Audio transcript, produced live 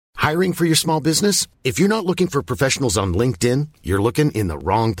Hiring for your small business? If you're not looking for professionals on LinkedIn, you're looking in the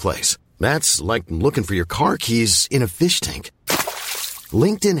wrong place. That's like looking for your car keys in a fish tank.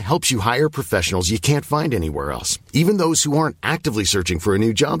 LinkedIn helps you hire professionals you can't find anywhere else, even those who aren't actively searching for a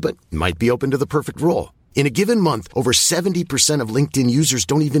new job but might be open to the perfect role. In a given month, over 70% of LinkedIn users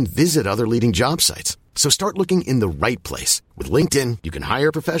don't even visit other leading job sites. So start looking in the right place. With LinkedIn, you can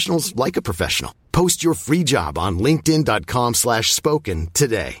hire professionals like a professional. Post your free job on linkedin.com/spoken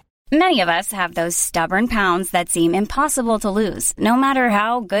today. Many of us have those stubborn pounds that seem impossible to lose, no matter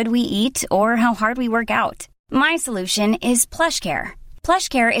how good we eat or how hard we work out. My solution is PlushCare.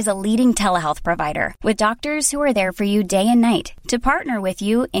 PlushCare is a leading telehealth provider with doctors who are there for you day and night to partner with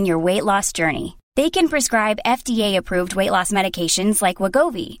you in your weight loss journey. They can prescribe FDA-approved weight loss medications like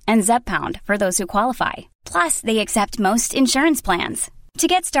Wegovy and Zepbound for those who qualify. Plus, they accept most insurance plans. To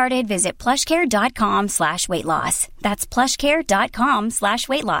get started, visit plushcare.com/weightloss. That's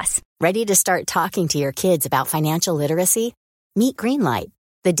plushcare.com/weightloss. Ready to start talking to your kids about financial literacy? Meet Greenlight,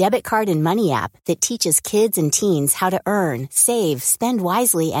 the debit card and money app that teaches kids and teens how to earn, save, spend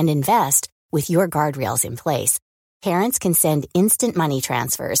wisely, and invest with your guardrails in place. Parents can send instant money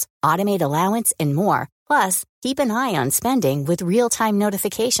transfers, automate allowance, and more. Plus, keep an eye on spending with real-time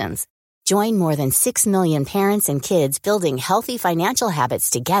notifications. Join more than 6 million parents and kids building healthy financial habits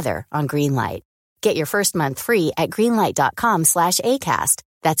together on Greenlight. Get your first month free at greenlight.com/ACAST.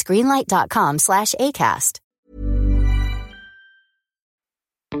 That's greenlight.com/ACAST.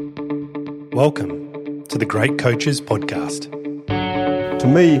 Welcome to the Great Coaches Podcast. To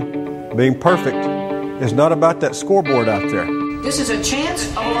me, being perfect is not about that scoreboard out there. This is a chance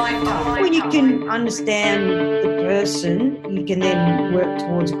of a lifetime. When you can understand the person, you can then work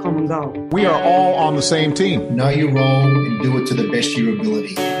towards a common goal. We are all on the same team. Know your role and do it to the best of your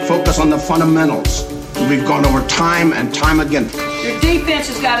ability. Focus on the fundamentals. We've gone over time and time again. Your defense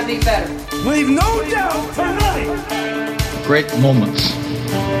has got to be better. Leave no doubt tonight. Great moments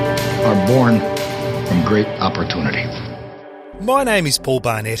are born from great opportunity. My name is Paul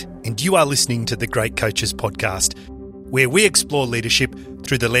Barnett, and you are listening to the Great Coaches Podcast, where we explore leadership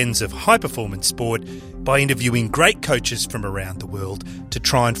through the lens of high-performance sport by interviewing great coaches from around the world to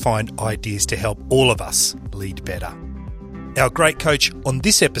try and find ideas to help all of us lead better. Our great coach on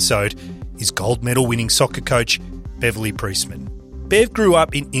this episode is gold medal winning soccer coach Beverly Priestman. Bev grew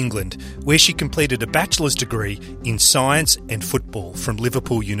up in England, where she completed a bachelor's degree in science and football from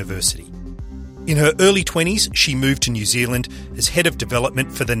Liverpool University. In her early 20s, she moved to New Zealand as head of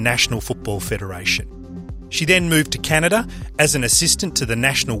development for the National Football Federation. She then moved to Canada as an assistant to the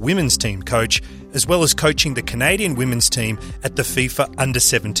national women's team coach, as well as coaching the Canadian women's team at the FIFA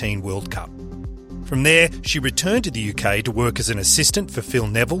Under-17 World Cup. From there, she returned to the UK to work as an assistant for Phil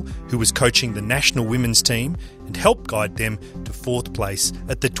Neville, who was coaching the national women's team and helped guide them to 4th place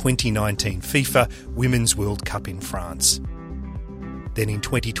at the 2019 FIFA Women's World Cup in France. Then in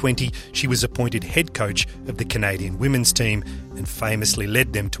 2020, she was appointed head coach of the Canadian women's team and famously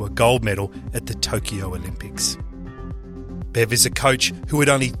led them to a gold medal at the Tokyo Olympics. Bev is a coach who at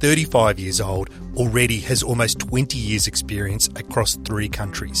only 35 years old already has almost 20 years' experience across 3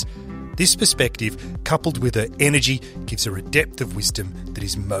 countries. This perspective, coupled with her energy, gives her a depth of wisdom that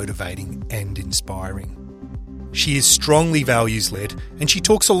is motivating and inspiring. She is strongly values-led, and she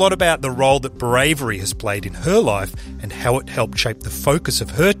talks a lot about the role that bravery has played in her life and how it helped shape the focus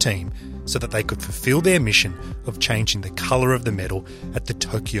of her team so that they could fulfil their mission of changing the colour of the medal at the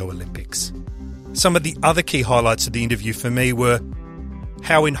Tokyo Olympics. Some of the other key highlights of the interview for me were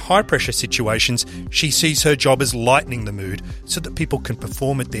how in high-pressure situations she sees her job as lightening the mood so that people can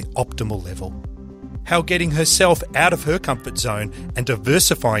perform at their optimal level. How getting herself out of her comfort zone and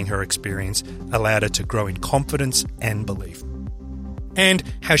diversifying her experience allowed her to grow in confidence and belief. And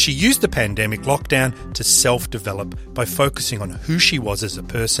how she used the pandemic lockdown to self-develop by focusing on who she was as a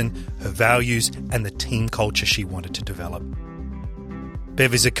person, her values, and the team culture she wanted to develop.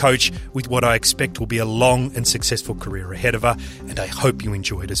 Bev is a coach with what I expect will be a long and successful career ahead of her, and I hope you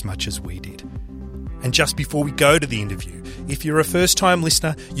enjoyed as much as we did. And just before we go to the interview, if you're a first-time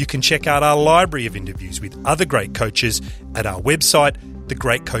listener, you can check out our library of interviews with other great coaches at our website,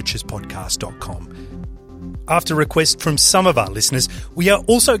 thegreatcoachespodcast.com. After request from some of our listeners, we are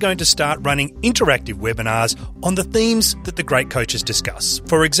also going to start running interactive webinars on the themes that the great coaches discuss.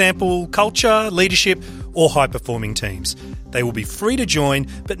 For example, culture, leadership, or high-performing teams. They will be free to join,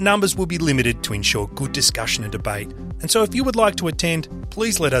 but numbers will be limited to ensure good discussion and debate. And so if you would like to attend,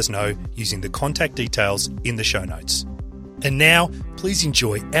 please let us know using the contact details in the show notes. And now, please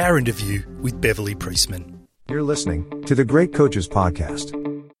enjoy our interview with Beverly Priestman. You're listening to the Great Coaches Podcast.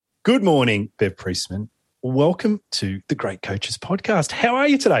 Good morning, Bev Priestman. welcome to the Great Coaches Podcast. How are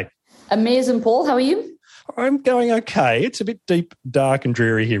you today? Amazing, Paul. How are you? I'm going okay. It's a bit deep, dark and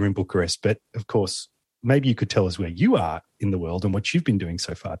dreary here in Bucharest, but of course, maybe you could tell us where you are in the world and what you've been doing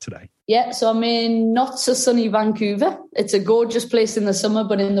so far today. Yeah, so I'm in not so sunny Vancouver. It's a gorgeous place in the summer,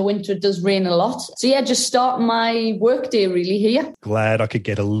 but in the winter it does rain a lot. So yeah, just starting my work day really here. Glad I could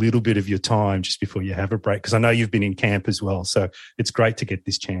get a little bit of your time just before you have a break, because I know you've been in camp as well. So it's great to get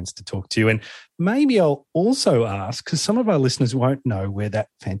this chance to talk to you. And maybe I'll also ask, because some of our listeners won't know where that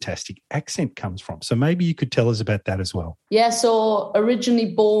fantastic accent comes from. So maybe you could tell us about that as well. Yeah, so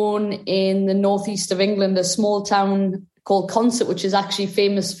originally born in the northeast of England, a small town called Consett, which is actually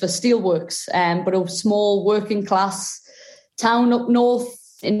famous for steelworks, but a small working class town up north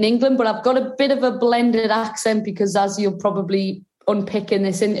in England. But I've got a bit of a blended accent because, as you'll probably unpick in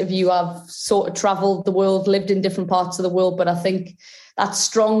this interview, I've sort of travelled the world, lived in different parts of the world, but I think that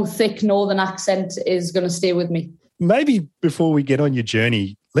strong, thick northern accent is going to stay with me. Maybe before we get on your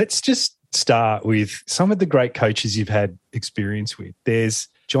journey, let's just start with some of the great coaches you've had experience with. There's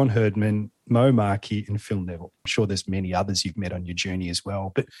John Herdman, Mo Markey and Phil Neville. I'm sure there's many others you've met on your journey as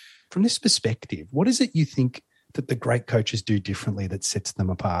well. But from this perspective, what is it you think that the great coaches do differently that sets them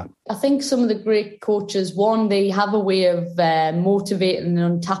apart? I think some of the great coaches, one, they have a way of motivating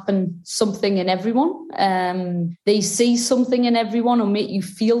and untapping something in everyone. They see something in everyone and make you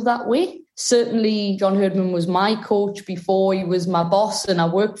feel that way. Certainly, John Herdman was my coach before he was my boss and I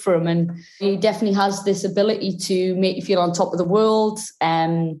worked for him. And he definitely has this ability to make you feel on top of the world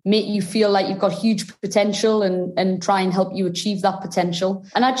and make you feel like you've got huge potential and try and help you achieve that potential.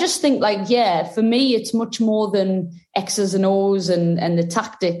 And I just think for me, it's much more than X's and O's and the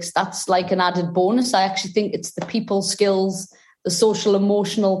tactics. That's like an added bonus. I actually think it's the people skills, the social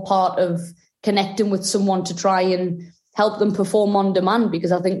emotional part of connecting with someone to try and help them perform on demand,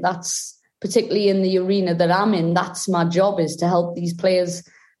 because I think that's, particularly in the arena that I'm in, that's my job, is to help these players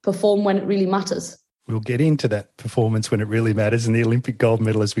perform when it really matters. We'll get into that performance when it really matters and the Olympic gold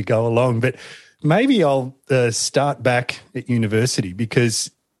medal as we go along. But maybe I'll start back at university,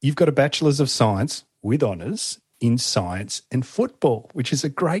 because you've got a Bachelor's of Science with honours in science and football, which is a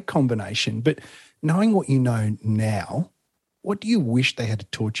great combination. But knowing what you know now, what do you wish they had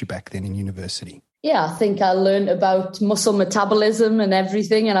taught you back then in university? Yeah, I think I learned about muscle metabolism and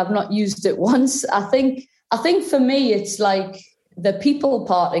everything, and I've not used it once. I think for me, it's like the people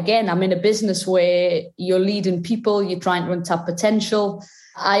part. Again, I'm in a business where you're leading people, you're trying to untap potential.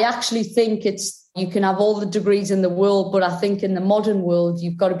 I actually think you can have all the degrees in the world, but I think in the modern world,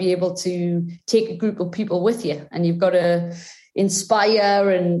 you've got to be able to take a group of people with you, and you've got to inspire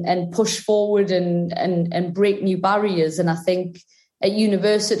and push forward and break new barriers. And I think at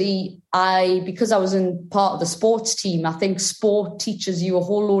university, because I was in part of the sports team, I think sport teaches you a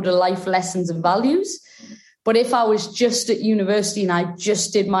whole load of life lessons and values. But if I was just at university and I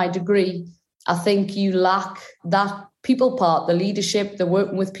just did my degree, I think you lack that people part, the leadership, the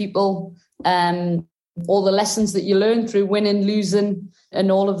working with people, all the lessons that you learn through winning, losing,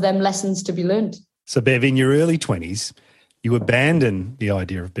 and all of them lessons to be learned. So Bev, in your early 20s, you abandoned the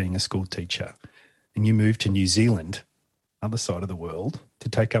idea of being a school teacher and you moved to New Zealand, other side of the world, to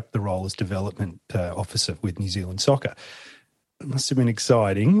take up the role as development officer with New Zealand Soccer. It must have been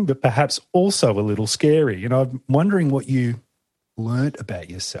exciting, but perhaps also a little scary. And I'm wondering what you learnt about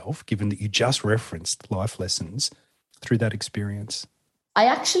yourself, given that you just referenced life lessons through that experience. I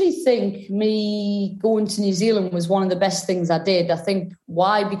actually think me going to New Zealand was one of the best things I did. I think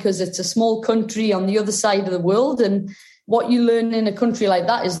why? Because it's a small country on the other side of the world, and what you learn in a country like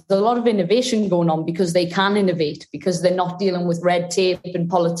that is there's a lot of innovation going on because they can innovate, because they're not dealing with red tape and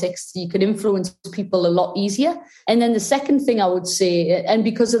politics. You can influence people a lot easier. And then the second thing I would say, and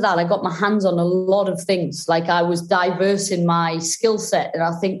because of that, I got my hands on a lot of things. Like, I was diverse in my skill set, and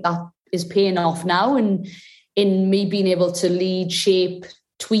I think that is paying off now in me being able to lead, shape,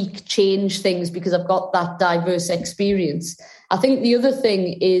 tweak, change things because I've got that diverse experience. I think the other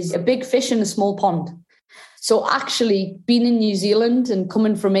thing is a big fish in a small pond. So actually being in New Zealand and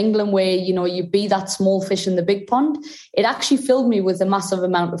coming from England where, you be that small fish in the big pond, it actually filled me with a massive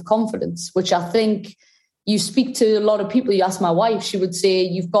amount of confidence, which I think you speak to a lot of people. You ask my wife, she would say,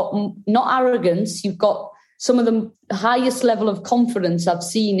 you've got not arrogance, you've got some of the highest level of confidence I've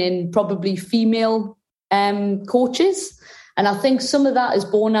seen in probably female coaches. And I think some of that is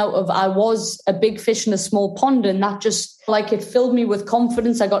born out of I was a big fish in a small pond, and that just it filled me with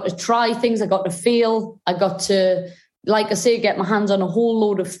confidence. I got to try things. I got to fail. I got to, like I say, get my hands on a whole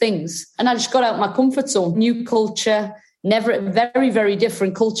load of things. And I just got out of my comfort zone. New culture, very, very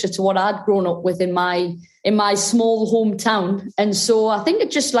different culture to what I'd grown up with in my small hometown. And so I think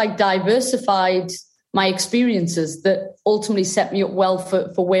it just diversified my experiences that ultimately set me up well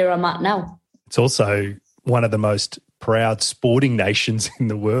for where I'm at now. It's also one of the most proud sporting nations in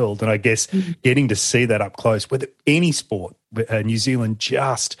the world. And I guess getting to see that up close with any sport, New Zealand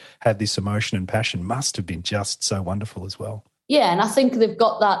just had this emotion and passion, must have been just so wonderful as well. Yeah, and I think they've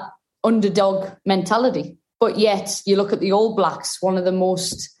got that underdog mentality. But yet you look at the All Blacks, one of the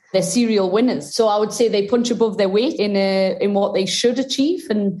most, they're serial winners. So I would say they punch above their weight in what they should achieve.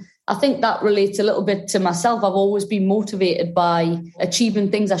 And I think that relates a little bit to myself. I've always been motivated by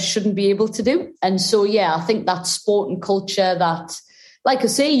achieving things I shouldn't be able to do. And so, yeah, I think that sport and culture that, like I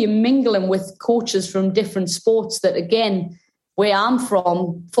say, you're mingling with coaches from different sports that, again, where I'm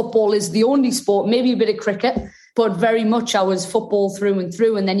from, football is the only sport, maybe a bit of cricket, but very much I was football through and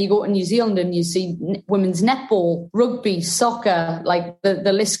through. And then you go to New Zealand and you see women's netball, rugby, soccer, like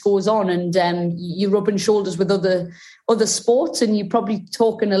the list goes on. And you're rubbing shoulders with other sports, and you're probably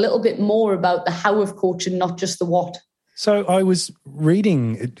talking a little bit more about the how of coaching, not just the what. So I was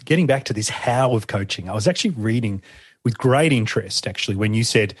reading, getting back to this how of coaching, I was actually reading with great interest, actually, when you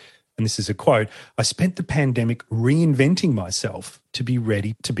said, and this is a quote, I spent the pandemic reinventing myself to be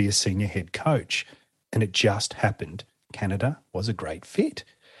ready to be a senior head coach. And it just happened. Canada was a great fit.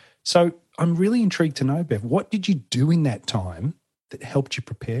 So I'm really intrigued to know, Bev, what did you do in that time that helped you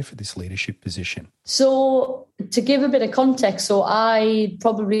prepare for this leadership position? So to give a bit of context, so I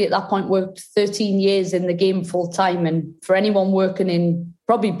probably at that point worked 13 years in the game full time. And for anyone working in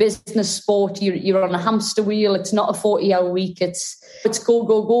probably business sport, you're on a hamster wheel. It's not a 40-hour week. It's go,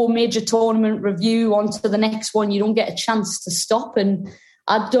 go, go, major tournament review, on to the next one. You don't get a chance to stop. And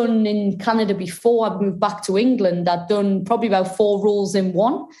I'd done in Canada before I moved back to England. I'd done probably about 4 roles in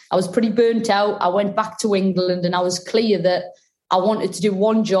one. I was pretty burnt out. I went back to England and I was clear that I wanted to do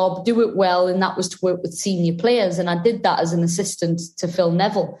one job, do it well, and that was to work with senior players. And I did that as an assistant to Phil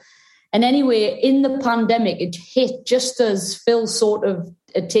Neville. And anyway, in the pandemic, it hit just as Phil sort of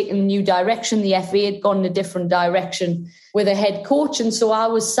had taken a new direction. The FA had gone in a different direction with a head coach. And so I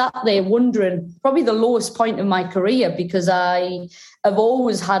was sat there wondering, probably the lowest point in my career, because I have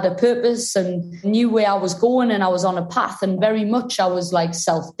always had a purpose and knew where I was going and I was on a path, and very much I was like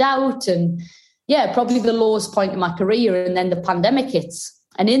self-doubt and probably the lowest point in my career. And then the pandemic hits.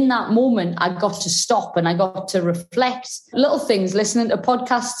 And in that moment, I got to stop and I got to reflect. Little things, listening to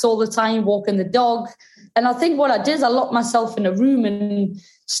podcasts all the time, walking the dog. And I think what I did is I locked myself in a room and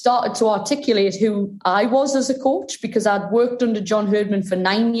started to articulate who I was as a coach, because I'd worked under John Herdman for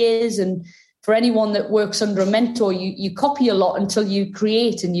 9 years. And for anyone that works under a mentor, you copy a lot until you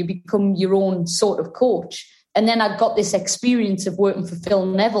create and you become your own sort of coach. And then I got this experience of working for Phil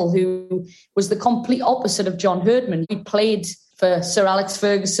Neville, who was the complete opposite of John Herdman. He played for Sir Alex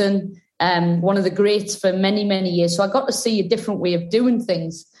Ferguson, one of the greats for many, many years. So I got to see a different way of doing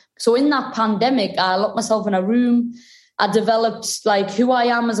things. So in that pandemic, I locked myself in a room. I developed like who I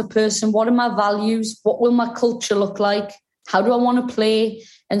am as a person. What are my values? What will my culture look like? How do I want to play?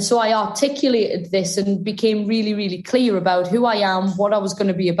 And so I articulated this and became really, really clear about who I am, what I was going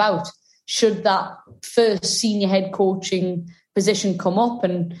to be about, should that first senior head coaching position come up.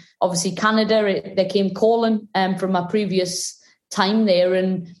 And obviously Canada, they came calling from my previous time there.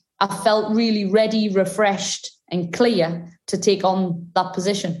 And I felt really ready, refreshed and clear to take on that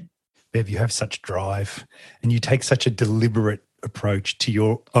position. Bev, you have such drive and you take such a deliberate approach to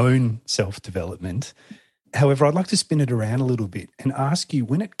your own self-development. However, I'd like to spin it around a little bit and ask you,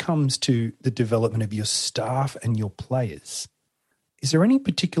 when it comes to the development of your staff and your players, is there any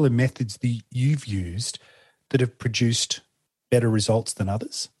particular methods that you've used that have produced better results than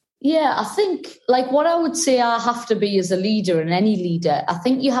others? Yeah, I think like what I would say I have to be as a leader, and any leader, I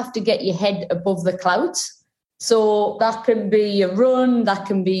think you have to get your head above the clouds. So that can be a run, that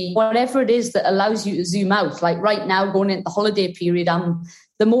can be whatever it is that allows you to zoom out. Like right now, going into the holiday period, I'm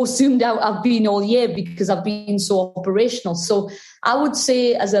the most zoomed out I've been all year because I've been so operational. So I would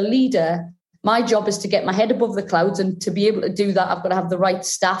say as a leader, my job is to get my head above the clouds, and to be able to do that, I've got to have the right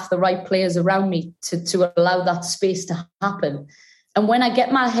staff, the right players around me to allow that space to happen. And when I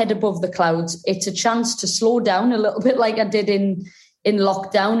get my head above the clouds, it's a chance to slow down a little bit, like I did in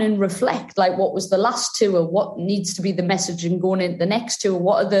lockdown, and reflect, like what was the last tour, what needs to be the messaging going into the next tour,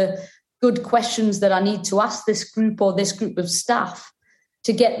 what are the good questions that I need to ask this group or this group of staff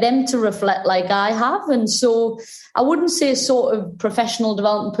to get them to reflect like I have. And so I wouldn't say sort of professional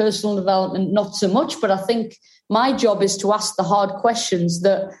development, personal development, not so much, but I think my job is to ask the hard questions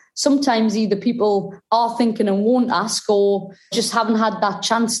that sometimes either people are thinking and won't ask, or just haven't had that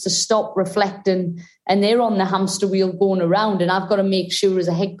chance to stop, reflect, and they're on the hamster wheel going around. And I've got to make sure as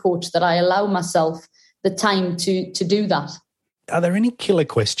a head coach that I allow myself the time to do that. Are there any killer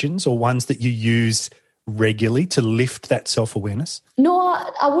questions or ones that you use regularly to lift that self-awareness? No,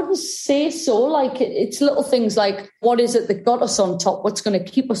 I wouldn't say so. Like, it's little things like, what is it that got us on top? What's going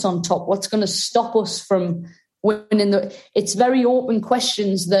to keep us on top? What's going to stop us from winning? It's very open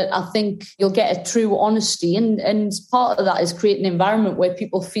questions that I think you'll get a true honesty. And part of that is creating an environment where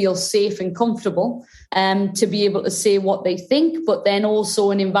people feel safe and comfortable to be able to say what they think, but then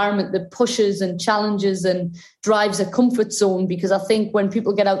also an environment that pushes and challenges and drives a comfort zone. Because I think when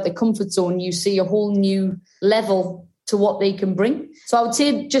people get out their comfort zone, you see a whole new level to what they can bring. So I would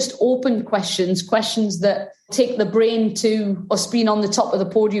say just open questions that take the brain to us being on the top of the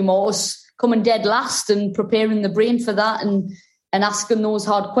podium or us coming dead last, and preparing the brain for that and asking those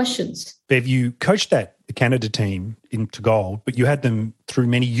hard questions. Bev, you coached the Canada team into gold, but you had them through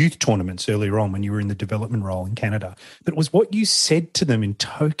many youth tournaments earlier on when you were in the development role in Canada. But it was what you said to them in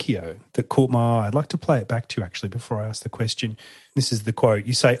Tokyo that caught my eye. I'd like to play it back to you actually before I ask the question. This is the quote.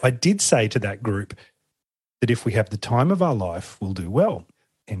 You say, "I did say to that group that if we have the time of our life, we'll do well."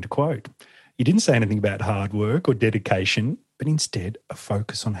 End quote. You didn't say anything about hard work or dedication, but instead a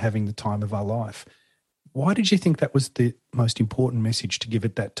focus on having the time of our life. Why did you think that was the most important message to give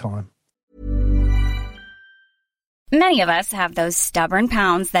at that time? Many of us have those stubborn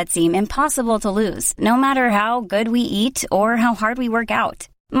pounds that seem impossible to lose, no matter how good we eat or how hard we work out.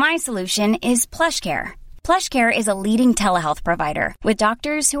 My solution is PlushCare. PlushCare is a leading telehealth provider with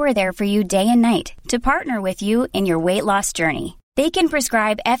doctors who are there for you day and night to partner with you in your weight loss journey. They can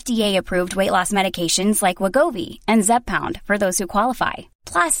prescribe FDA-approved weight loss medications like Wegovy and Zepbound for those who qualify.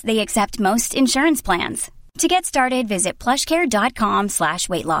 Plus, they accept most insurance plans. To get started, visit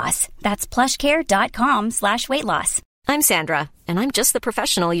plushcare.com/weightloss. That's plushcare.com/weightloss. I'm Sandra, and I'm just the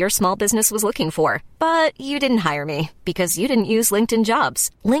professional your small business was looking for. But you didn't hire me because you didn't use LinkedIn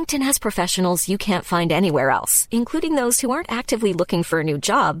Jobs. LinkedIn has professionals you can't find anywhere else, including those who aren't actively looking for a new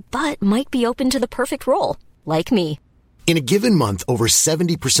job, but might be open to the perfect role, like me. In a given month, over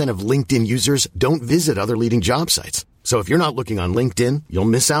 70% of LinkedIn users don't visit other leading job sites. So if you're not looking on LinkedIn, you'll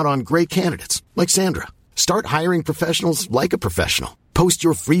miss out on great candidates like Sandra. Start hiring professionals like a professional. Post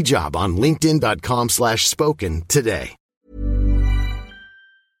your free job on linkedin.com/spoken today.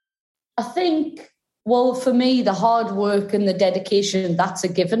 I think, well, for me, the hard work and the dedication, that's a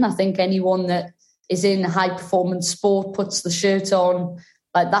given. I think anyone that is in high performance sport puts the shirt on,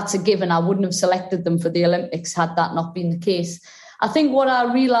 that's a given. I wouldn't have selected them for the Olympics had that not been the case. I think what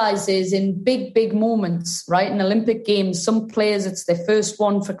I realise is in big moments, right, in Olympic Games, some players, it's their first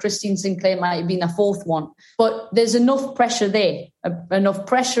one. For Christine Sinclair, might have been their fourth one. But there's enough pressure there, enough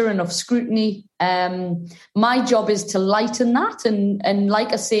pressure, enough scrutiny. My job is to lighten that and,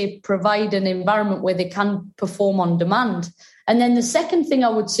 like I say, provide an environment where they can perform on demand. And then the second thing I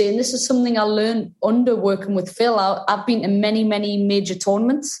would say, and this is something I learned under working with Phil, I've been to many major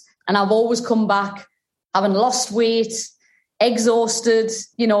tournaments, and I've always come back having lost weight, exhausted.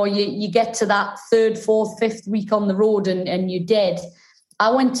 You know, you get to that third, fourth, fifth week on the road and you're dead. I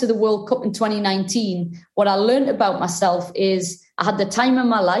went to the World Cup in 2019. What I learned about myself is I had the time of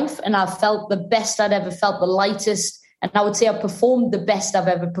my life and I felt the best I'd ever felt, the lightest. And I would say I performed the best I've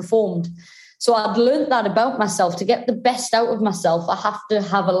ever performed. So I'd learned that about myself. To get the best out of myself, I have to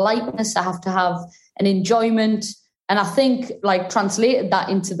have a lightness. I have to have an enjoyment. And I think translated that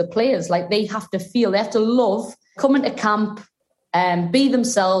into the players. They have to feel, they have to love coming to camp, be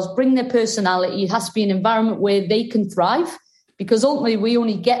themselves, bring their personality. It has to be an environment where they can thrive, because ultimately we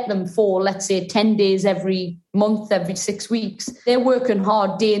only get them for, let's say, 10 days every month, every 6 weeks. They're working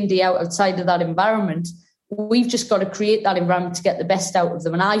hard day in, day out outside of that environment. We've just got to create that environment to get the best out of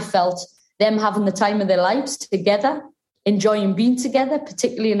them. And I felt them having the time of their lives together, enjoying being together,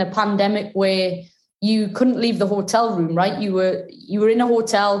 particularly in a pandemic where you couldn't leave the hotel room, right? You were in a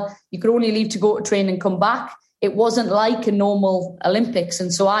hotel, you could only leave to go to train and come back. It wasn't like a normal Olympics.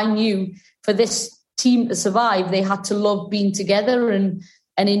 And so I knew for this team to survive, they had to love being together and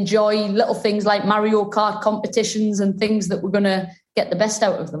enjoy little things like Mario Kart competitions and things that were going to get the best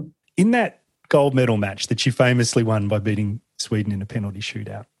out of them. In that gold medal match that you famously won by beating Sweden in a penalty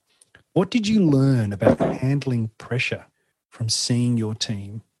shootout, what did you learn about handling pressure from seeing your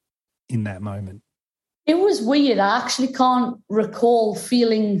team in that moment? It was weird. I actually can't recall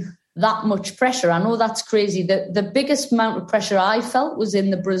feeling that much pressure. I know that's crazy. The biggest amount of pressure I felt was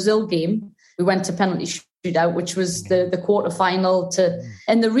in the Brazil game. We went to penalty shootout, which was the quarterfinal.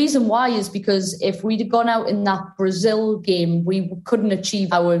 And the reason why is because if we'd gone out in that Brazil game, we couldn't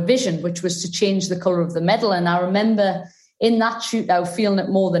achieve our vision, which was to change the colour of the medal. And I remember in that shootout feeling it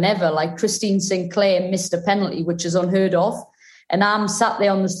more than ever. Christine Sinclair missed a penalty, which is unheard of. And I'm stood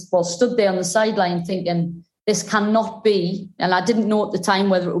there on the sideline thinking, this cannot be. And I didn't know at the time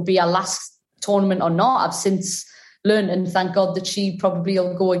whether it would be our last tournament or not. I've since learned, and thank God that she probably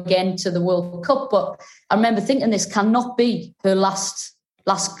will go again to the World Cup. But I remember thinking this cannot be her last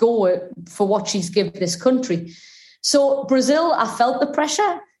go for what she's given this country. So Brazil, I felt the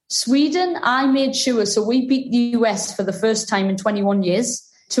pressure. Sweden, I made sure. So we beat the US for the first time in 21 years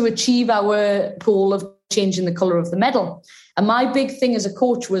to achieve our goal of changing the colour of the medal. And my big thing as a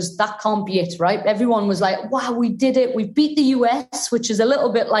coach was that can't be it, right? Everyone was like, wow, we did it. We beat the US, which is a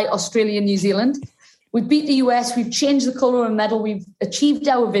little bit like Australia and New Zealand. We beat the US. We've changed the colour of the medal. We've achieved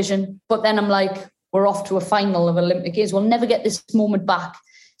our vision. But then I'm like, we're off to a final of Olympic Games. We'll never get this moment back.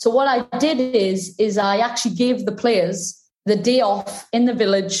 So what I did is I actually gave the players the day off in the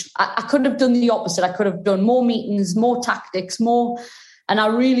village. I could have done the opposite. I could have done more meetings, more tactics, more. And I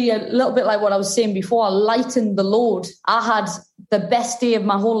really, a little bit like what I was saying before, I lightened the load. I had the best day of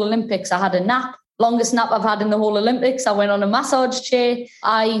my whole Olympics. I had a nap, longest nap I've had in the whole Olympics. I went on a massage chair.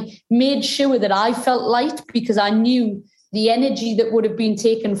 I made sure that I felt light because I knew the energy that would have been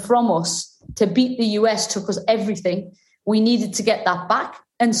taken from us to beat the US took us everything. We needed to get that back.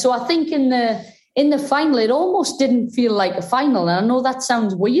 And so I think in the final, it almost didn't feel like a final. And I know that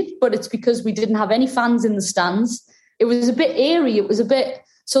sounds weird, but it's because we didn't have any fans in the stands. It was a bit airy. It was a bit...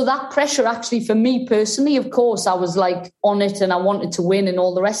 So that pressure actually for me personally, of course, I was like on it and I wanted to win and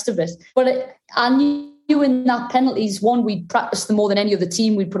all the rest of it. But I knew in that penalties, one, we'd practiced them more than any other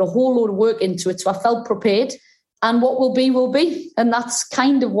team. We'd put a whole load of work into it. So I felt prepared. And what will be, will be. And that's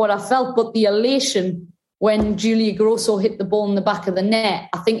kind of what I felt. But the elation when Julia Grosso hit the ball in the back of the net,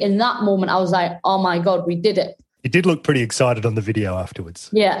 I think in that moment I was like, oh my God, we did it. You did look pretty excited on the video afterwards.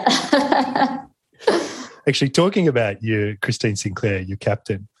 Yeah. Actually, talking about you, Christine Sinclair, your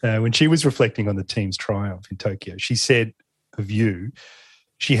captain, when she was reflecting on the team's triumph in Tokyo, she said of you,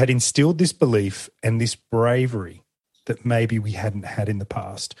 she had instilled this belief and this bravery that maybe we hadn't had in the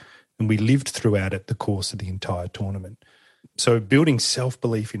past, and we lived throughout it the course of the entire tournament. So building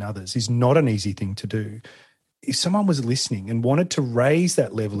self-belief in others is not an easy thing to do. If someone was listening and wanted to raise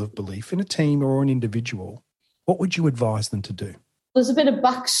that level of belief in a team or an individual, what would you advise them to do? There's a bit of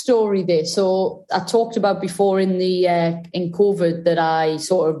backstory there. So I talked about before in COVID that I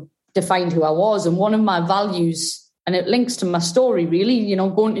sort of defined who I was. And one of my values, and it links to my story really, you know,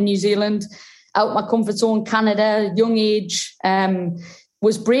 going to New Zealand, out my comfort zone, Canada, young age,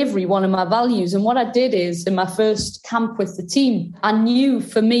 was bravery, one of my values. And what I did is in my first camp with the team, I knew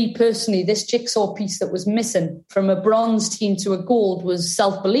for me personally, this jigsaw piece that was missing from a bronze team to a gold was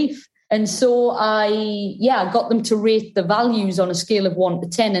self-belief. And so I got them to rate the values on a scale of 1 to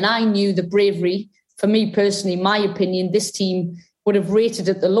 10. And I knew the bravery, for me personally, my opinion, this team would have rated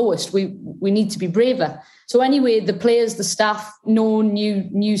at the lowest. We need to be braver. So anyway, the players, the staff, no new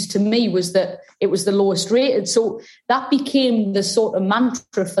news to me was that it was the lowest rated. So that became the sort of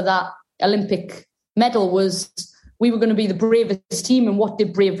mantra for that Olympic medal was we were going to be the bravest team. And what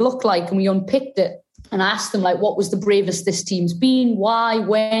did brave look like? And we unpicked it. And I asked them, like, what was the bravest this team's been? Why,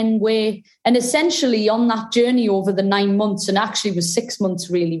 when, where? And essentially on that journey over the 9 months, and actually it was 6 months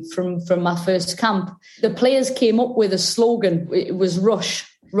really from my first camp, the players came up with a slogan. It was RUSH,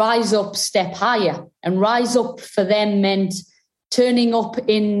 rise up, step higher. And rise up for them meant turning up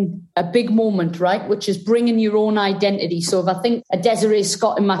in a big moment, right? Which is bringing your own identity. So if I think a Desiree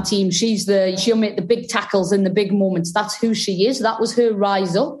Scott in my team, she'll make the big tackles in the big moments. That's who she is. That was her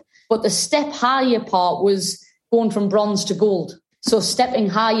rise up. But the step higher part was going from bronze to gold. So stepping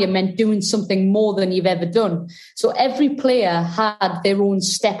higher meant doing something more than you've ever done. So every player had their own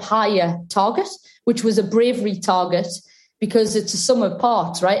step higher target, which was a bravery target because it's a sum of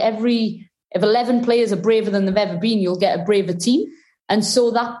parts, right? If 11 players are braver than they've ever been, you'll get a braver team. And so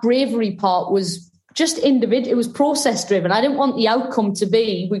that bravery part was just individual. It was process driven. I didn't want the outcome to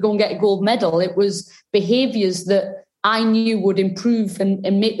be we go and get a gold medal. It was behaviours that I knew would improve and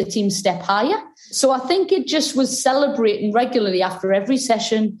make the team step higher. So I think it just was celebrating regularly after every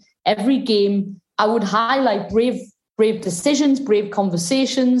session, every game. I would highlight brave decisions, brave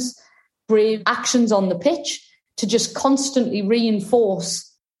conversations, brave actions on the pitch to just constantly reinforce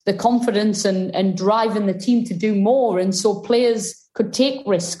the confidence and driving the team to do more. And so players could take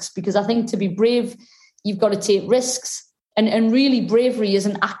risks because I think to be brave, you've got to take risks. And really bravery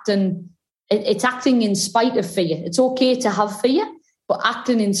isn't acting... It's acting in spite of fear. It's okay to have fear, but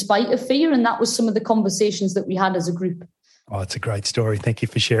acting in spite of fear. And that was some of the conversations that we had as a group. Oh, it's a great story. Thank you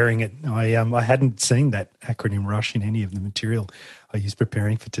for sharing it. I hadn't seen that acronym RUSH in any of the material I used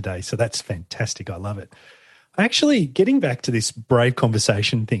preparing for today. So that's fantastic. I love it. Actually, getting back to this brave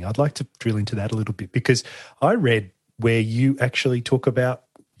conversation thing, I'd like to drill into that a little bit because I read where you actually talk about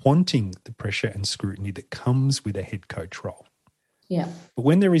wanting the pressure and scrutiny that comes with a head coach role. Yeah. But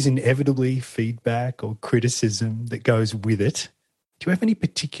when there is inevitably feedback or criticism that goes with it, do you have any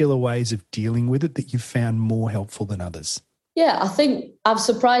particular ways of dealing with it that you've found more helpful than others? Yeah, I think I've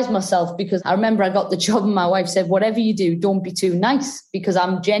surprised myself because I remember I got the job and my wife said, whatever you do, don't be too nice, because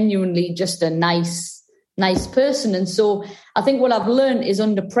I'm genuinely just a nice person. And so I think what I've learned is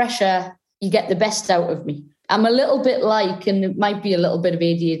under pressure, you get the best out of me. I'm a little bit like, and it might be a little bit of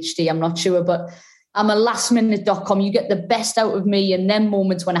ADHD, I'm not sure, but I'm a lastminute.com. You get the best out of me in them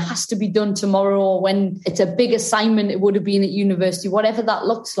moments when it has to be done tomorrow or when it's a big assignment it would have been at university, whatever that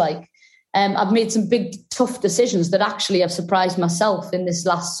looks like. I've made some big, tough decisions that actually have surprised myself in this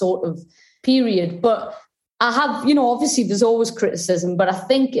last sort of period. But I have, obviously there's always criticism, but I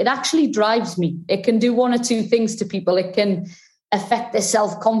think it actually drives me. It can do one or two things to people. It can affect their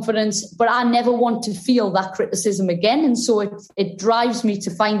self-confidence, but I never want to feel that criticism again. And so it drives me to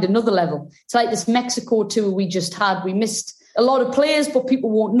find another level. It's like this Mexico tour we just had. We missed a lot of players, but people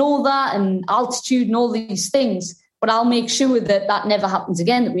won't know that, and altitude and all these things. But I'll make sure that never happens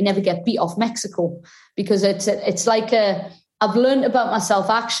again, that we never get beat off Mexico, because it's like I've learned about myself.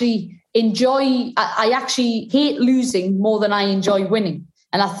 I actually hate losing more than I enjoy winning.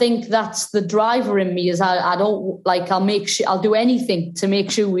 And I think that's the driver in me, is I'll do anything to make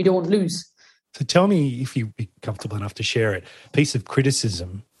sure we don't lose. So tell me, if you'd be comfortable enough to share it, a piece of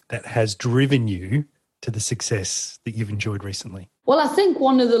criticism that has driven you to the success that you've enjoyed recently. Well, I think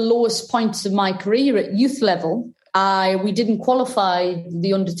one of the lowest points of my career at youth level, we didn't qualify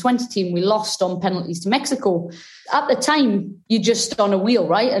the under-20 team. We lost on penalties to Mexico. At the time, you're just on a wheel,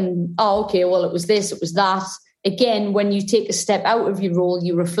 right? And, okay, well, it was this, it was that. Again, when you take a step out of your role,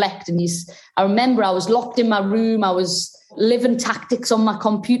 you reflect. And I remember I was locked in my room. I was living tactics on my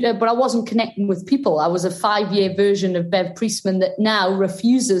computer, but I wasn't connecting with people. I was a 5-year version of Bev Priestman that now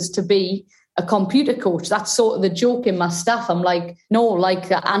refuses to be a computer coach. That's sort of the joke in my staff. I'm like, no,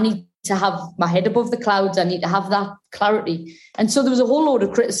 I need to have my head above the clouds. I need to have that clarity. And so there was a whole load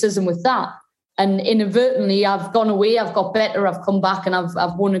of criticism with that. And inadvertently, I've gone away, I've got better, I've come back and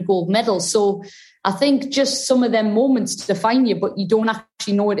I've won a gold medal. So I think just some of them moments define you, but you don't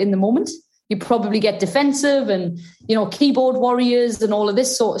actually know it in the moment. You probably get defensive and, keyboard warriors and all of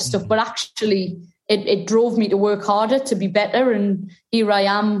this sort of stuff. But actually, it drove me to work harder, to be better. And here I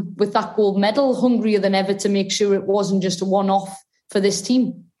am with that gold medal, hungrier than ever to make sure it wasn't just a one-off for this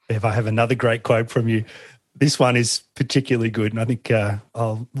team. Bev, I have another great quote from you. This one is particularly good, and I think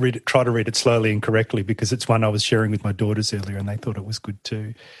I'll try to read it slowly and correctly, because it's one I was sharing with my daughters earlier and they thought it was good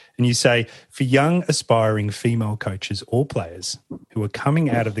too. And you say, for young aspiring female coaches or players who are coming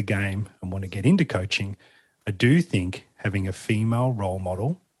out of the game and want to get into coaching, I do think having a female role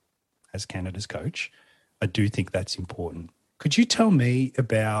model as Canada's coach, I do think that's important. Could you tell me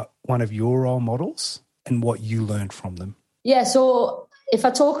about one of your role models and what you learned from them? Yeah, so if I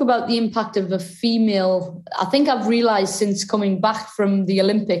talk about the impact of a female, I think I've realised since coming back from the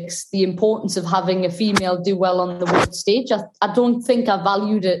Olympics, the importance of having a female do well on the world stage. I don't think I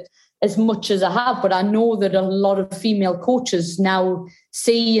valued it as much as I have, but I know that a lot of female coaches now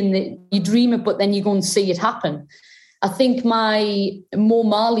see, and you dream it, but then you go and see it happen. I think my Mo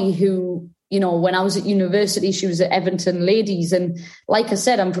Marley, who, when I was at university, she was at Everton Ladies. And like I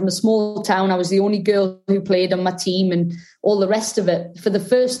said, I'm from a small town. I was the only girl who played on my team and all the rest of it. For the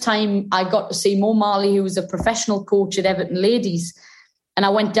first time, I got to see Mo Marley, who was a professional coach at Everton Ladies. And I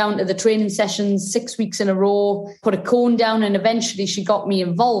went down to the training sessions 6 weeks in a row, put a cone down, and eventually she got me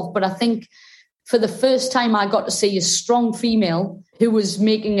involved. But I think for the first time, I got to see a strong female who was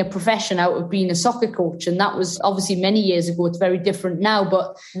making a profession out of being a soccer coach. And that was obviously many years ago. It's very different now.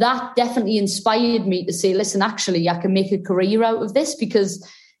 But that definitely inspired me to say, listen, actually, I can make a career out of this. Because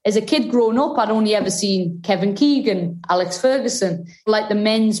as a kid growing up, I'd only ever seen Kevin Keegan, Alex Ferguson, like the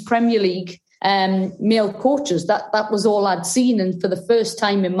men's Premier League male coaches. That was all I'd seen. And for the first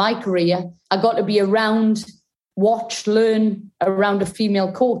time in my career, I got to be around, watch, learn around a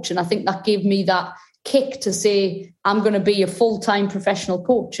female coach. And I think that gave me that kick to say, I'm going to be a full-time professional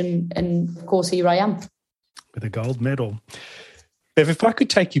coach. And of course, here I am. With a gold medal. Bev, if I could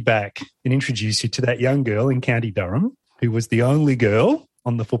take you back and introduce you to that young girl in County Durham who was the only girl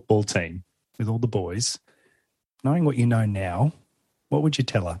on the football team with all the boys, knowing what you know now, what would you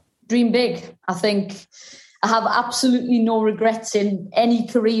tell her? Dream big. I think I have absolutely no regrets in any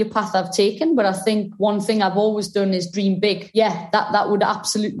career path I've taken, but I think one thing I've always done is dream big. Yeah, that would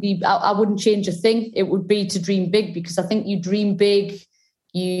absolutely, I wouldn't change a thing. It would be to dream big, because I think you dream big,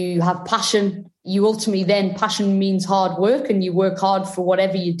 you have passion, you ultimately then, passion means hard work, and you work hard for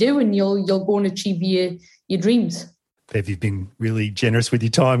whatever you do, and you'll go and achieve your dreams. Bev, you've been really generous with your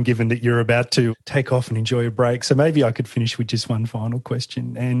time, given that you're about to take off and enjoy a break. So maybe I could finish with just one final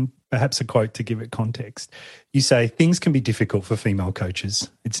question and perhaps a quote to give it context. You say, things can be difficult for female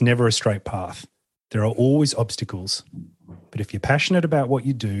coaches. It's never a straight path. There are always obstacles. But if you're passionate about what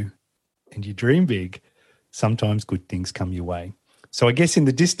you do and you dream big, sometimes good things come your way. So I guess in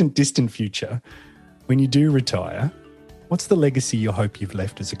the distant future, when you do retire, what's the legacy you hope you've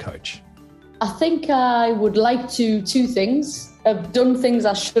left as a coach? I think I would like to, two things. I've done things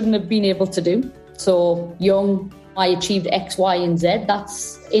I shouldn't have been able to do. So young, I achieved X, Y, and Z.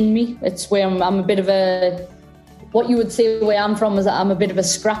 That's in me. It's where I'm a bit of a, what you would say where I'm from is that I'm a bit of a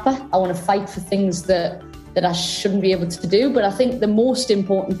scrapper. I want to fight for things that I shouldn't be able to do. But I think the most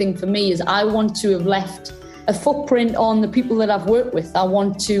important thing for me is I want to have left a footprint on the people that I've worked with. I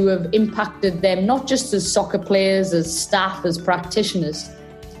want to have impacted them, not just as soccer players, as staff, as practitioners,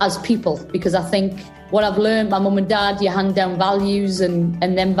 as people, because I think what I've learned, my mum and dad, you hand down values and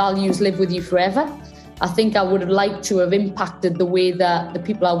them values live with you forever. I think I would have liked to have impacted the way that the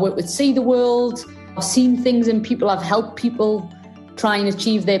people I work with see the world. I've seen things in people, I've helped people try and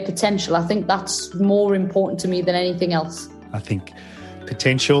achieve their potential. I think that's more important to me than anything else. I think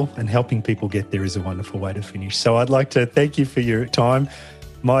potential and helping people get there is a wonderful way to finish. So I'd like to thank you for your time,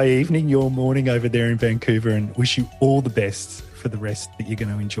 my evening, your morning over there in Vancouver, and wish you all the best for the rest that you're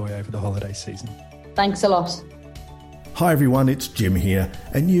going to enjoy over the holiday season. Thanks a lot. Hi everyone, it's Jim here,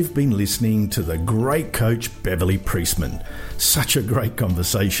 and you've been listening to the great coach Beverly Priestman. Such a great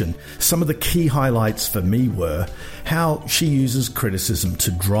conversation. Some of the key highlights for me were how she uses criticism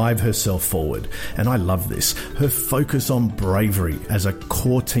to drive herself forward, and I love this, her focus on bravery as a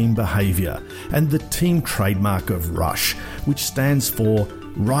core team behaviour, and the team trademark of RUSH, which stands for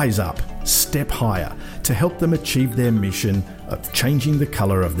Rise Up, Step Higher, to help them achieve their mission of changing the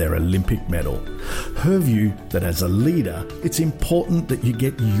colour of their Olympic medal. Her view that as a leader, it's important that you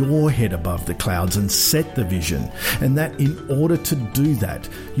get your head above the clouds and set the vision, and that in order to do that,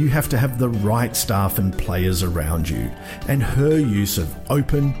 you have to have the right staff and players around you, and her use of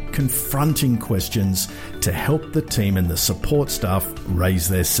open, confronting questions to help the team and the support staff raise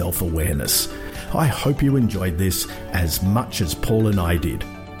their self-awareness. I hope you enjoyed this as much as Paul and I did.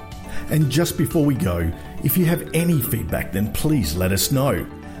 And just before we go, if you have any feedback, then please let us know.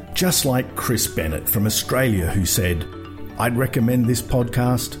 Just like Chris Bennett from Australia, who said, I'd recommend this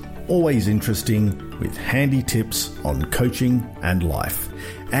podcast, always interesting, with handy tips on coaching and life.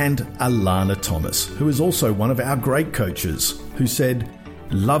 And Alana Thomas, who is also one of our great coaches, who said,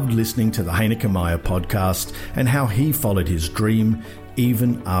 loved listening to the Heineken Meyer podcast and how he followed his dream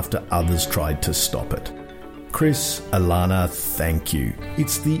even after others tried to stop it. Chris, Alana, thank you.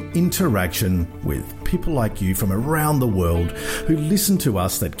 It's the interaction with people like you from around the world who listen to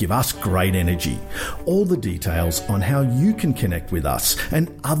us that give us great energy. All the details on how you can connect with us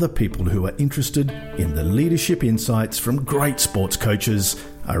and other people who are interested in the leadership insights from great sports coaches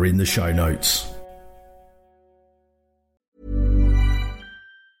are in the show notes.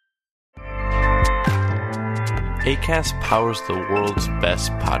 Acast powers the world's best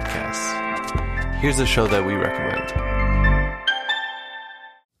podcasts. Here's a show that we recommend.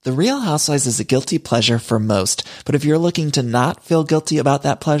 The Real Housewives is a guilty pleasure for most, but if you're looking to not feel guilty about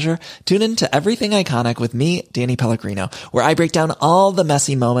that pleasure, tune in to Everything Iconic with me, Danny Pellegrino, where I break down all the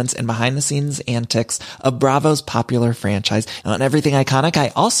messy moments and behind-the-scenes antics of Bravo's popular franchise. And on Everything Iconic,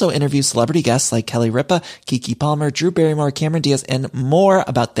 I also interview celebrity guests like Kelly Ripa, Keke Palmer, Drew Barrymore, Cameron Diaz, and more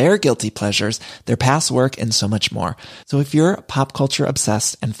about their guilty pleasures, their past work, and so much more. So if you're pop culture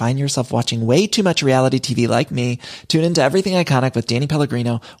obsessed and find yourself watching way too much reality TV like me, tune in to Everything Iconic with Danny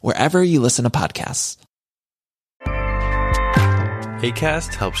Pellegrino, wherever you listen to podcasts.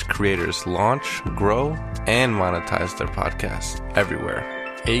 Acast helps creators launch, grow, and monetize their podcasts everywhere.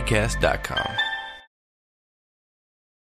 Acast.com.